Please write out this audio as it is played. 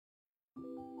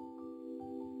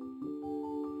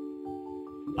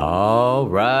All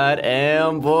right,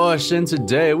 Ambush, and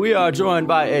today we are joined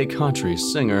by a country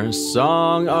singer,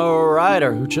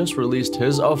 songwriter who just released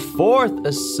his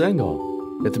fourth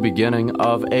single at the beginning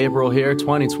of April here,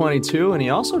 2022, and he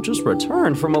also just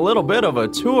returned from a little bit of a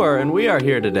tour, and we are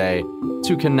here today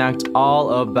to connect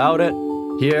all about it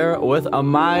here with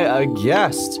my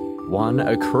guest,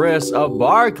 one Chris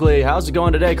Barkley. How's it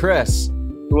going today, Chris?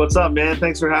 What's up, man?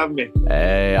 Thanks for having me.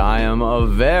 Hey, I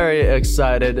am very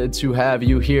excited to have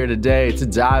you here today to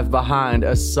dive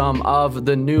behind some of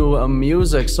the new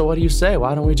music. So what do you say?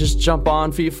 Why don't we just jump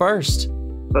on feet first?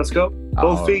 Let's go.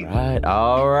 Both feet.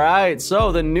 All right.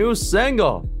 So the new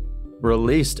single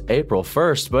released April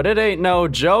 1st, but it ain't no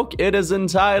joke. It is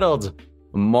entitled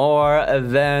More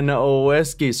Than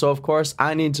Whiskey. So of course,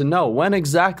 I need to know, when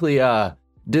exactly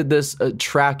did this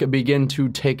track begin to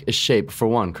take shape for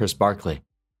one, Chris Barkley?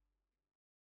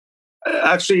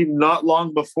 Actually, not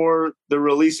long before the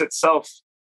release itself.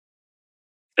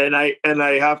 And I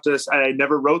have to, I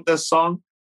never wrote this song.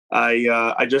 I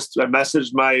messaged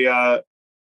my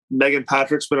Megan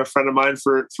Patrick's been a friend of mine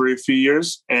for a few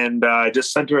years, and I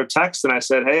just sent her a text and I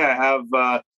said, hey, I have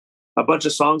a bunch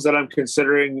of songs that I'm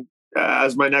considering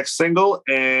as my next single,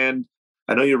 and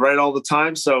I know you write all the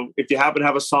time, so if you happen to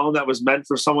have a song that was meant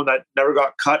for someone that never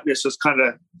got cut and it's just kind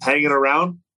of hanging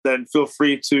around, then feel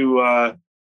free to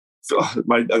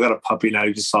I got a puppy now.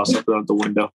 You just saw something out the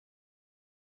window.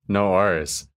 No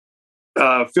worries.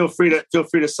 Feel free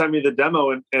to send me the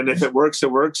demo, and if it works,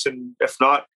 it works, and if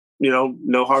not,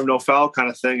 no harm, no foul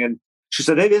kind of thing. And she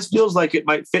said, hey, this feels like it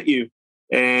might fit you.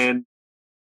 And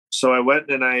so I went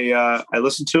and I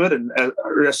listened to it, and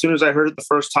as soon as I heard it the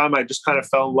first time, I just kind of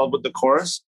fell in love with the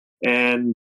chorus,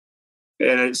 and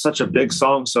it's such a big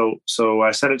song. So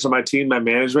I sent it to my team, my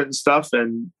management and stuff,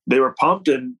 and they were pumped.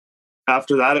 And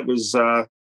after that, it was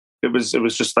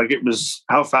just like, it was,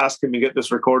 how fast can we get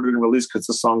this recorded and released? Because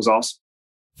the song's awesome.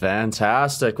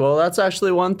 Fantastic. Well, that's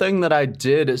actually one thing that I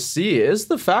did see is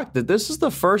the fact that this is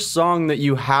the first song that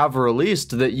you have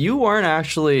released that you weren't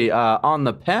actually on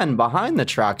the pen behind the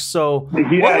track. So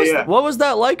what was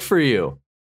that like for you?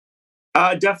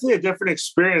 Definitely a different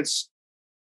experience.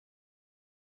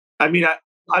 I mean,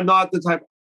 I'm not the type,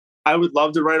 I would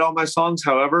love to write all my songs.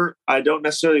 However, I don't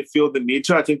necessarily feel the need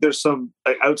to. I think there's some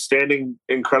outstanding,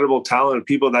 incredible talented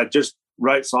people that just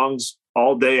write songs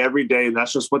all day, every day. And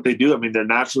that's just what they do. I mean, they're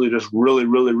naturally just really,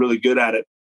 really, really good at it.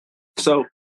 So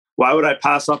why would I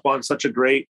pass up on such a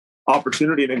great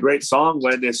opportunity and a great song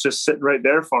when it's just sitting right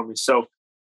there for me? So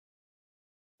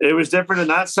it was different in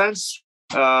that sense.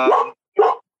 I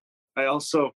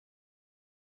also,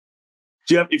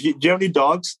 do you have any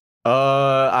dogs?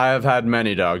 I have had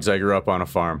many dogs. I grew up on a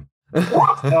farm.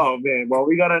 Oh man. Well,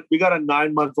 we got a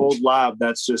 9-month-old lab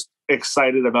that's just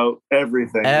excited about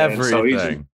everything.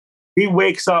 Everything. So he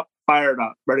wakes up fired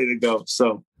up, ready to go.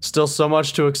 So still so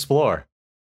much to explore.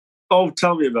 Oh,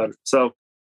 tell me about it. So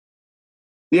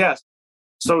yes.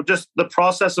 So just the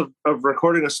process of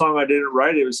recording a song I didn't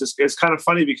write, it's kind of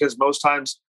funny because most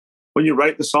times when you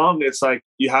write the song, it's like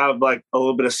you have like a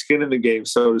little bit of skin in the game,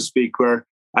 so to speak, where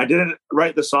I didn't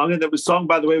write the song. And the song,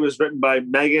 by the way, was written by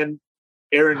Megan,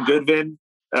 Aaron Goodvin,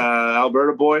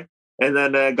 Alberta boy, and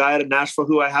then a guy out of Nashville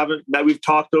who that we've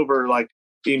talked over like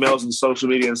emails and social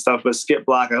media and stuff, but Skip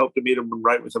Black, I hope to meet him and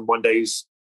write with him one day. He's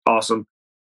awesome.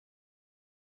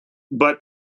 But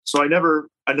so I never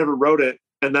wrote it.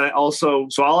 And then all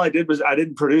I did was I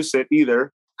didn't produce it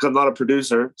either because I'm not a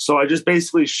producer. So I just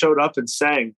basically showed up and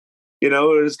sang. It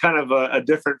was kind of a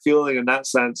different feeling in that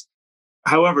sense.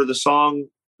 However, the song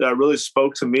really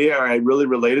spoke to me. I really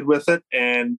related with it.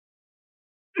 And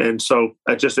so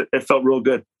it felt real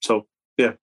good. So,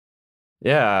 yeah.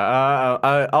 Yeah.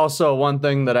 I also, one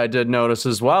thing that I did notice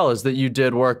as well is that you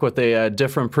did work with a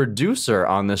different producer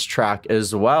on this track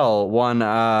as well. One,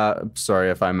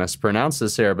 sorry if I mispronounce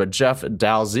this here, but Jeff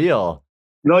Dalziel.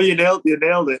 No, you nailed it. You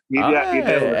nailed it.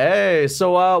 Hey,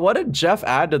 so what did Jeff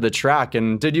add to the track?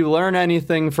 And did you learn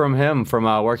anything from him from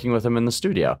working with him in the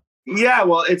studio? Yeah,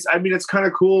 well, it's kind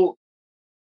of cool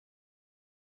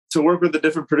to work with a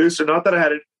different producer. Not that I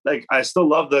had it, like, I still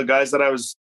love the guys that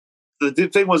the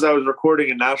thing was I was recording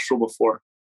in Nashville before,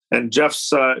 and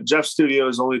Jeff's studio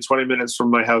is only 20 minutes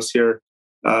from my house here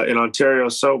in Ontario.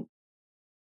 So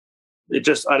it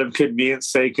just, out of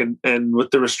convenience sake and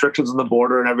with the restrictions on the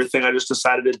border and everything, I just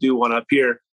decided to do one up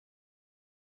here.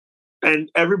 And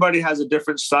everybody has a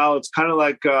different style. It's kind of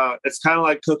like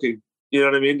cooking. You know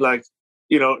what I mean? Like,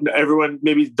 everyone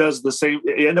maybe does the same,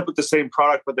 you end up with the same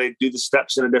product, but they do the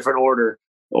steps in a different order,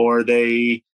 or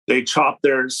they chop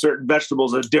their certain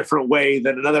vegetables a different way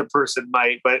than another person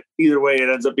might. But either way, it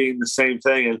ends up being the same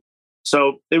thing. And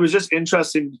So it was just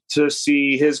interesting to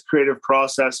see his creative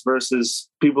process versus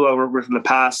people I worked with in the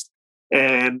past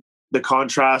and the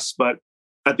contrast. But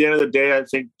at the end of the day, I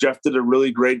think Jeff did a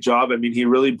really great job. I mean, he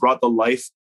really brought the life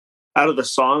out of the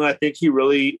song. I think he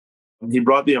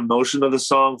brought the emotion of the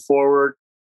song forward,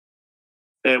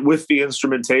 and with the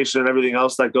instrumentation and everything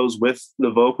else that goes with the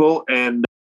vocal. And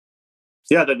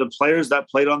yeah, the players that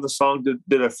played on the song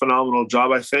did a phenomenal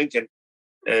job, I think.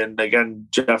 And again,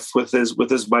 Jeff with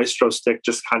his maestro stick,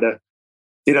 just kind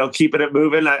of, keeping it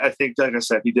moving. I think, like I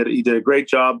said, he did a great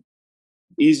job.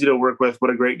 Easy to work with. What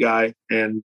a great guy.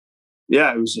 And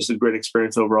yeah, it was just a great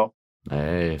experience overall.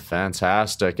 Hey,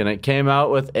 fantastic. And it came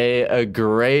out with a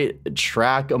great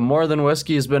track. More Than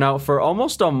Whiskey has been out for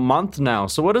almost a month now.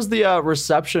 So what has the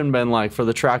reception been like for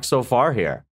the track so far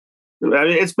here? I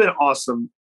mean, it's been awesome.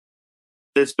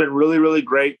 It's been really, really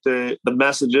great. The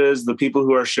messages, the people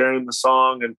who are sharing the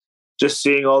song, and just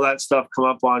seeing all that stuff come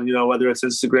up on, whether it's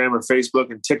Instagram or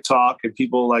Facebook and TikTok, and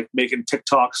people like making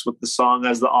TikToks with the song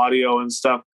as the audio and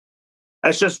stuff.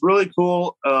 That's just really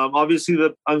cool. Obviously,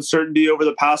 the uncertainty over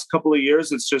the past couple of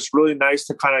years, it's just really nice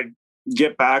to kind of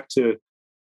get back to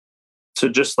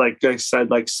just like I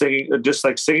said, like singing, just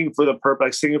like singing for the purpose,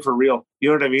 like singing for real. You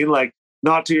know what I mean? Like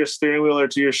not to your steering wheel or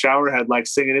to your shower head, like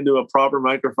singing into a proper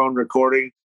microphone,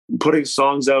 recording, putting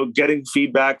songs out, getting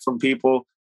feedback from people.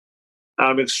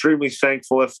 I'm extremely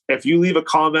thankful. If you leave a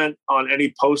comment on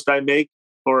any post I make,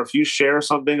 or if you share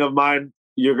something of mine,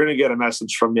 you're going to get a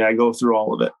message from me. I go through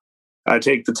all of it. I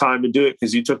take the time to do it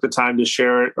because you took the time to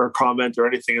share it or comment or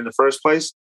anything in the first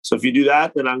place. So if you do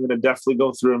that, then I'm going to definitely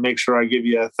go through and make sure I give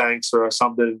you a thanks or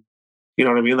something. You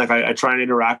know what I mean? Like I try and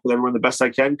interact with everyone the best I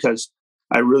can because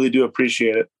I really do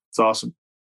appreciate it. It's awesome.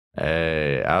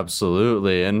 Hey,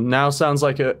 absolutely. And now sounds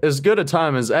like as good a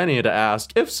time as any to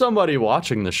ask if somebody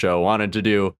watching the show wanted to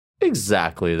do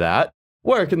exactly that.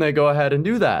 Where can they go ahead and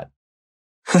do that?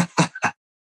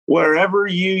 Wherever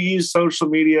you use social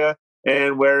media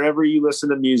and wherever you listen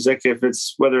to music,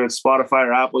 whether it's Spotify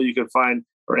or Apple, you can find,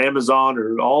 or Amazon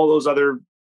or all those other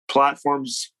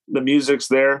platforms, the music's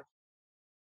there.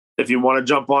 If you want to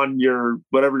jump on your,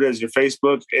 whatever it is, your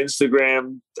Facebook,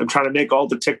 Instagram, I'm trying to make all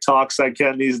the TikToks I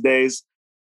can these days.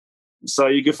 So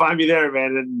you can find me there,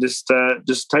 man. And just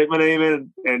type my name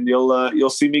in and you'll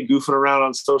see me goofing around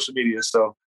on social media.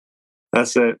 So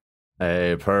that's it.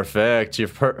 Hey, perfect.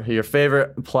 Your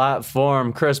favorite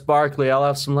platform, Chris Barkley. I'll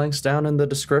have some links down in the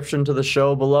description to the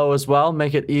show below as well.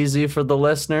 Make it easy for the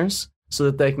listeners so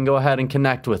that they can go ahead and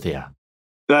connect with you.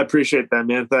 I appreciate that,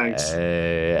 man. Thanks.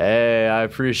 Hey, I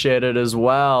appreciate it as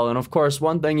well. And of course,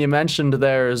 one thing you mentioned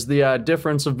there is the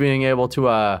difference of being able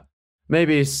to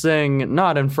maybe sing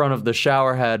not in front of the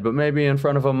shower head, but maybe in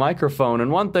front of a microphone.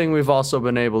 And one thing we've also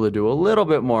been able to do a little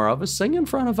bit more of is sing in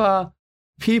front of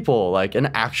people, like an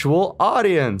actual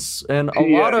audience. And a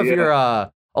lot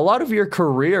of your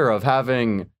career of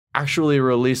having actually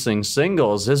releasing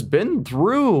singles has been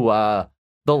through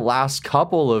the last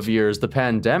couple of years, the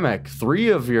pandemic.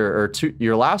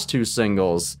 Your last two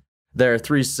singles, they're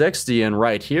 360 and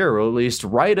Right Here, released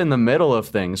right in the middle of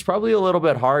things. Probably a little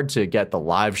bit hard to get the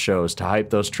live shows to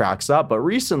hype those tracks up, but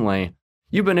recently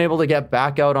you've been able to get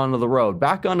back out onto the road,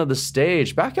 back onto the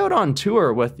stage, back out on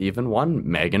tour with even one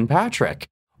Megan Patrick.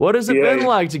 What has it been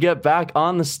like to get back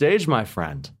on the stage, my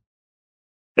friend?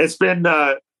 It's been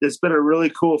a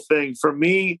really cool thing for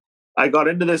me. I got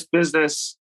into this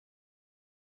business.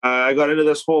 I got into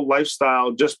this whole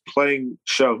lifestyle just playing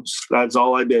shows. That's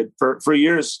all I did for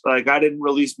years. Like I didn't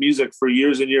release music for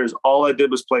years and years. All I did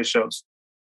was play shows.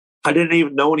 I didn't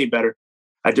even know any better.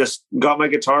 I just got my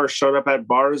guitar, showed up at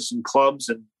bars and clubs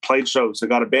and played shows. I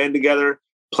got a band together,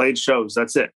 played shows.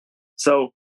 That's it.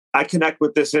 So I connect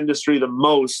with this industry the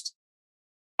most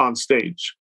on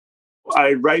stage.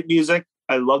 I write music.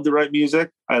 I love to write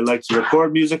music. I like to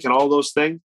record music and all those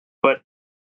things. But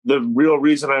the real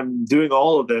reason I'm doing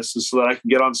all of this is so that I can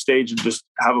get on stage and just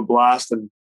have a blast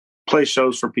and play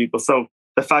shows for people. So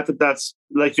the fact that that's,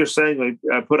 like you're saying, like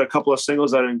I put a couple of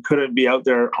singles out and couldn't be out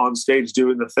there on stage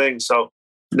doing the thing. So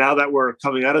now that we're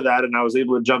coming out of that and I was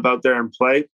able to jump out there and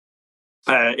play,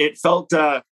 it felt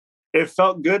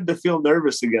good to feel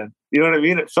nervous again. You know what I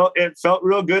mean? It felt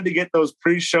real good to get those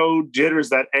pre-show jitters,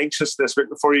 that anxiousness right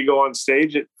before you go on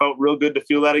stage. It felt real good to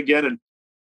feel that again. And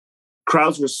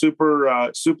crowds were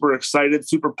super excited,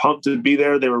 super pumped to be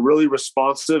there. They were really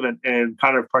responsive and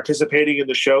kind of participating in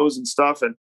the shows and stuff.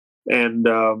 And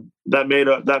that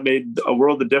made a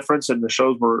world of difference. And the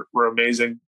shows were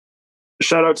amazing.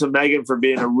 Shout out to Megan for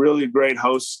being a really great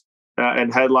host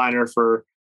and headliner for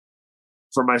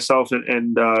myself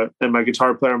and my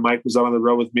guitar player Mike was out on the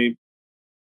road with me.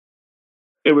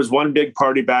 it was one big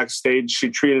party backstage. She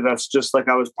treated us just like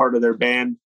I was part of their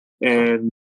band, and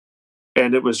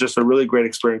it was just a really great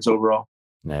experience overall.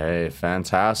 Hey,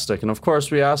 fantastic. And of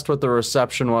course, we asked what the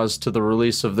reception was to the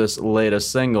release of this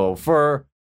latest single. For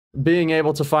being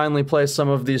able to finally play some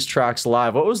of these tracks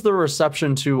live, what was the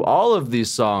reception to all of these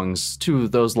songs to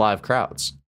those live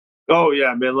crowds? Oh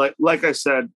yeah, man. Like I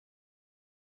said,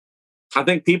 I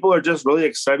think people are just really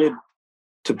excited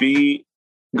to be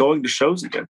going to shows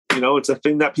again. You know, it's a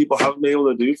thing that people haven't been able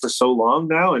to do for so long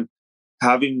now, and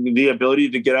having the ability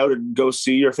to get out and go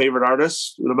see your favorite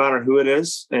artists, no matter who it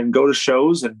is, and go to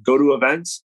shows and go to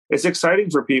events, it's exciting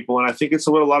for people. And I think it's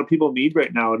what a lot of people need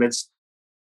right now. And it's,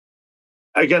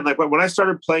 again, like when I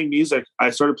started playing music,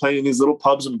 I started playing in these little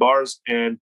pubs and bars,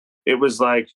 and it was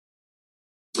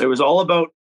all about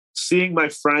seeing my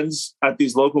friends at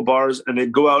these local bars, and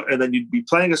they'd go out and then you'd be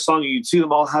playing a song and you'd see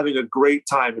them all having a great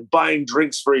time and buying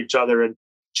drinks for each other and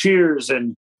cheers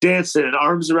and dancing and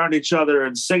arms around each other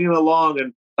and singing along.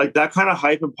 And like that kind of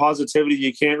hype and positivity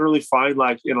you can't really find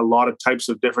like in a lot of types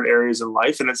of different areas in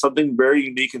life. And it's something very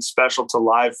unique and special to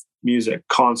live music,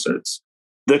 concerts,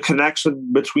 the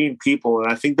connection between people.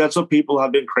 And I think that's what people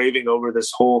have been craving over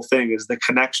this whole thing, is the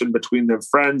connection between their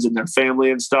friends and their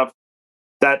family and stuff.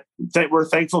 That we're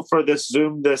thankful for this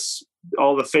Zoom,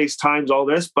 all the FaceTimes, all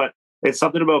this, but it's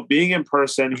something about being in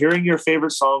person, hearing your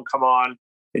favorite song come on,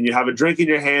 and you have a drink in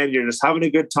your hand, you're just having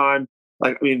a good time.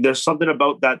 Like, I mean, there's something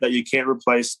about that you can't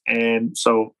replace. And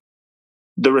so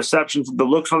the reception, the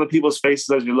looks on the people's faces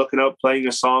as you're looking out, playing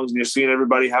your songs, and you're seeing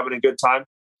everybody having a good time,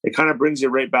 it kind of brings you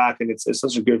right back. And it's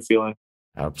such a good feeling.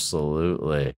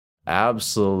 Absolutely.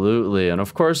 Absolutely. And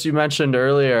of course, you mentioned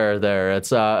earlier there, it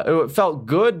felt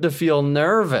good to feel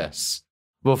nervous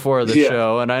before the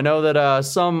show. And I know that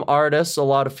some artists, a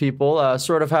lot of people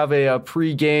sort of have a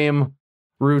pre-game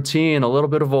routine, a little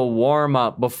bit of a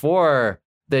warm-up before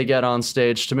they get on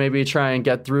stage to maybe try and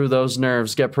get through those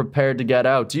nerves, get prepared to get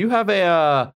out. Do you have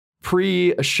a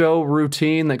pre-show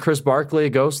routine that Chris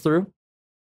Barkley goes through?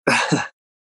 The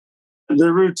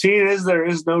routine is there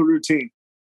is no routine.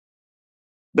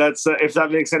 That's if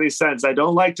that makes any sense. I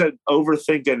don't like to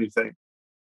overthink anything.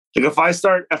 Like if I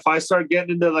start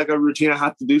getting into like a routine, I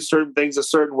have to do certain things a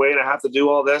certain way, and I have to do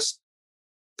all this.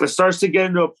 It starts to get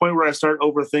into a point where I start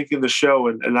overthinking the show,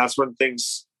 and that's when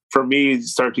things for me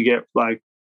start to get like,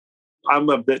 I'm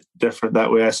a bit different that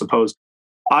way, I suppose.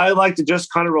 I like to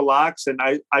just kind of relax, and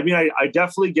I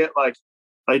definitely get like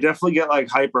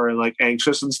hyper and like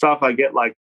anxious and stuff. I get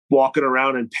like walking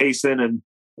around and pacing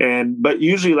but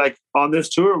usually like on this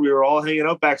tour, we were all hanging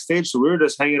out backstage. So we were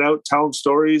just hanging out, telling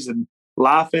stories and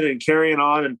laughing and carrying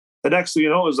on. And the next thing you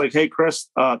know, it was like, hey, Chris,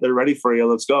 they're ready for you.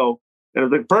 Let's go. And I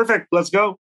was like, perfect, let's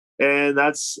go. And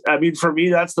for me,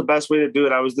 that's the best way to do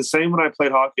it. I was the same when I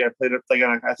played hockey. I played it, like,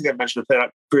 I think I mentioned I played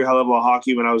at pretty high level of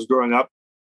hockey when I was growing up.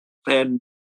 And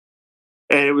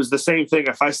it was the same thing.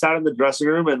 If I sat in the dressing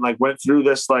room and like went through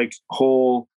this like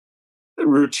whole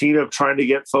routine of trying to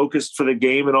get focused for the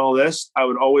game and all this, I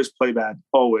would always play bad,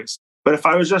 always. But if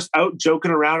I was just out joking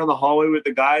around in the hallway with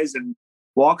the guys and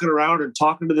walking around and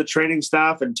talking to the training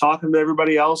staff and talking to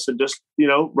everybody else and just,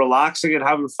 relaxing and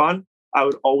having fun, I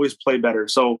would always play better.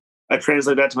 So I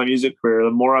translate that to my music career.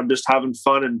 The more I'm just having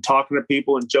fun and talking to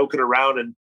people and joking around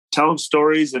and telling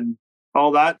stories and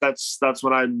all that, that's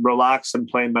when I'm relaxed and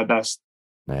playing my best.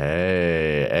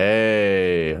 Hey.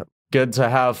 Good to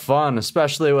have fun,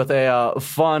 especially with a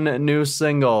fun new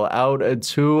single out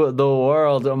to the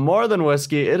world. More Than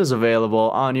Whiskey, it is available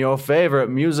on your favorite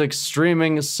music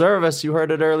streaming service. You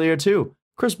heard it earlier too.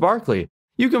 Chris Barkley.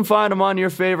 You can find him on your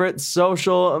favorite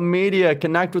social media.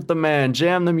 Connect with the man,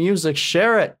 jam the music,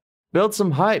 share it, build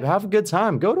some hype, have a good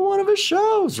time. Go to one of his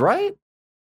shows, right?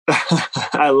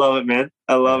 I love it, man.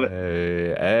 I love it.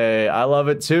 Hey, I love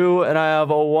it too. And I have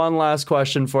one last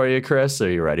question for you, Chris.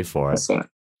 Are you ready for it?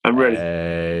 I'm ready.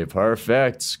 Hey,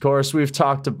 perfect. Of course, we've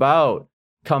talked about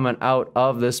coming out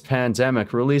of this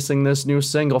pandemic, releasing this new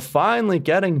single, finally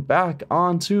getting back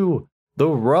onto the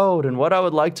road. And what I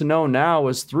would like to know now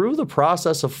is, through the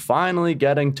process of finally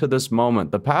getting to this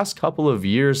moment, the past couple of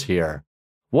years here,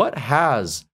 what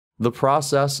has the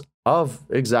process of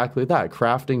exactly that,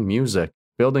 crafting music,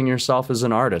 building yourself as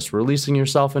an artist, releasing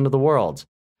yourself into the world,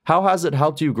 how has it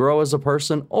helped you grow as a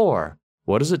person, or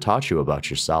what has it taught you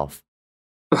about yourself?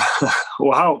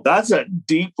 Wow, that's a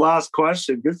deep last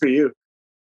question. Good for you.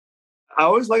 I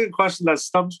always like a question that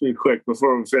stumps me quick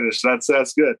before we finish.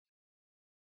 That's good.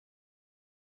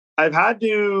 I've had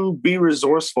to be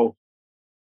resourceful.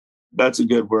 That's a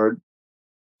good word.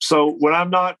 So when I'm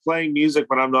not playing music,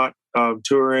 when I'm not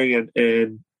touring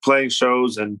and playing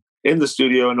shows and in the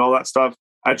studio and all that stuff,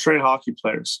 I train hockey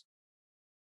players.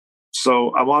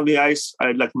 So I'm on the ice.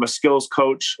 I'm a skills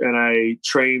coach, and I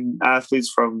train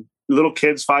athletes from little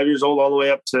kids, 5 years old, all the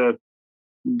way up to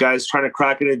guys trying to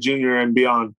crack into junior and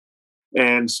beyond.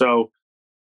 And so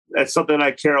that's something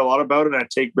I care a lot about and I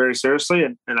take very seriously.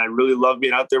 And I really love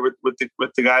being out there with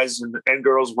the guys and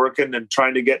girls working and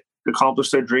trying to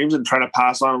accomplish their dreams and trying to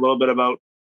pass on a little bit about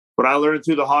what I learned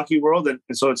through the hockey world. And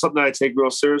so it's something I take real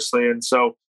seriously. And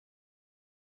so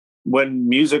when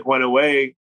music went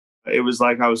away, it was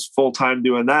like I was full-time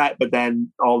doing that, but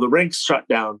then all the rinks shut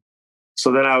down.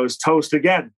 So then I was toast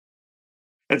again.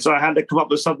 And so I had to come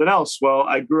up with something else. Well,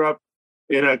 I grew up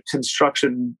in a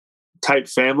construction type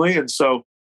family. And so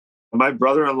my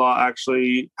brother-in-law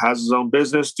actually has his own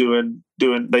business doing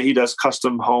that. He does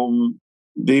custom home.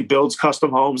 He builds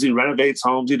custom homes. He renovates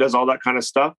homes. He does all that kind of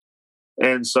stuff.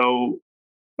 And so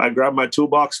I grabbed my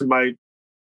toolbox and my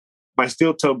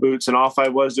steel toe boots and off I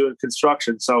was doing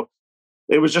construction. So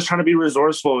it was just trying to be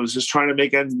resourceful. It was just trying to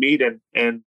make ends meet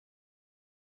and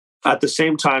at the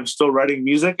same time still writing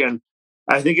music. And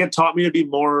I think it taught me to be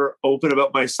more open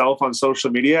about myself on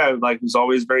social media. I was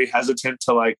always very hesitant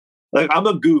to I'm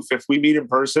a goof. If we meet in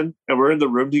person and we're in the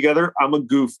room together, I'm a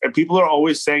goof. And people are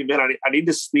always saying, man, I need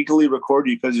to sneakily record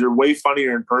you because you're way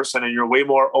funnier in person and you're way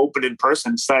more open in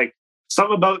person. It's like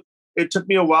something about it took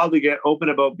me a while to get open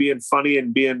about being funny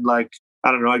and being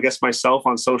I don't know, I guess myself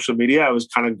on social media. I was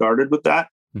kind of guarded with that.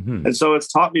 Mm-hmm. And so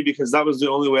it's taught me, because that was the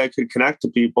only way I could connect to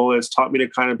people. It's taught me to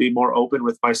kind of be more open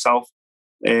with myself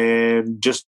and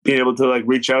just being able to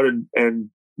reach out and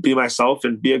be myself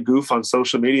and be a goof on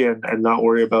social media and not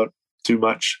worry about too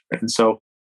much. And so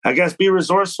I guess be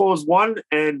resourceful is one,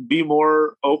 and be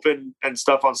more open and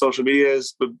stuff on social media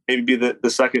is maybe be the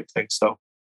second thing. So,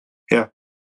 yeah.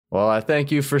 Well, I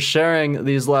thank you for sharing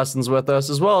these lessons with us,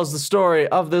 as well as the story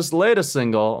of this latest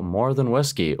single, More Than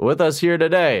Whiskey, with us here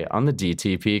today on the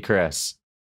DTP, Chris.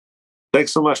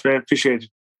 Thanks so much, man. Appreciate it.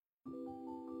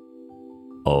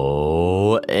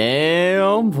 Oh,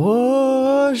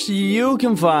 ambush! You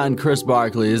can find Chris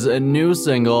Barkley's new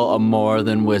single, More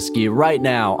Than Whiskey, right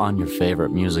now on your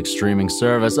favorite music streaming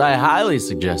service. I highly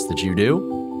suggest that you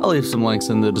do. I'll leave some links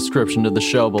in the description to the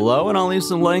show below, and I'll leave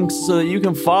some links so that you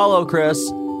can follow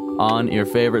Chris on your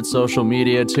favorite social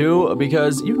media too,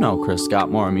 because you know Chris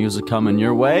got more music coming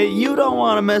your way. You don't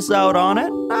want to miss out on it.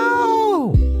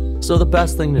 No! So the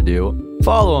best thing to do,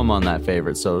 follow him on that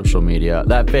favorite social media,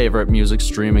 that favorite music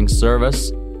streaming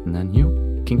service, and then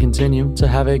you can continue to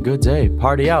have a good day.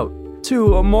 Party out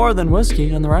to More Than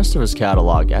Whiskey and the rest of his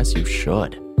catalog, as you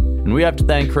should. And we have to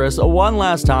thank Chris one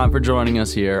last time for joining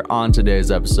us here on today's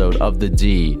episode of the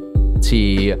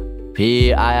DTP.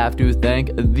 I have to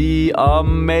thank the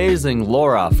amazing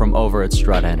Laura from over at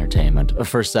Strut Entertainment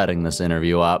for setting this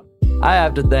interview up. I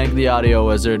have to thank the audio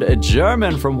wizard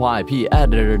German from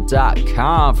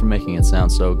YPEditor.com for making it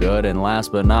sound so good. And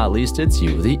last but not least, it's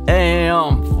you, the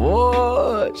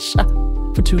Ambush,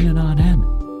 for tuning on in.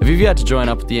 If you've yet to join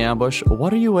up with the Ambush,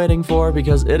 what are you waiting for?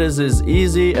 Because it is as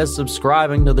easy as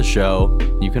subscribing to the show.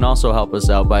 You can also help us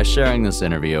out by sharing this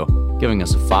interview, giving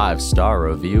us a 5-star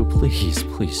review.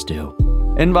 Please do.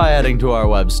 And by heading to our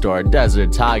web store,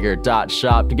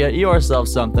 deserttiger.shop, to get yourself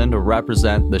something to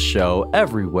represent the show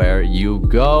everywhere you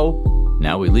go.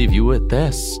 Now we leave you with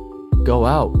this. Go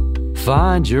out,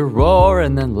 find your roar,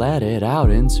 and then let it out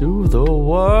into the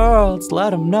world.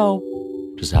 Let them know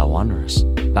just how wondrous,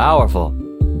 powerful,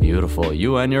 beautiful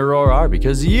you and your roar are,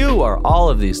 because you are all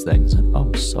of these things and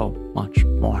oh so much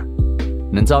more.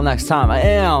 And until next time, I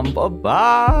am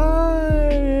bye-bye.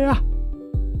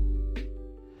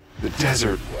 The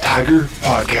Desert Tiger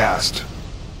Podcast.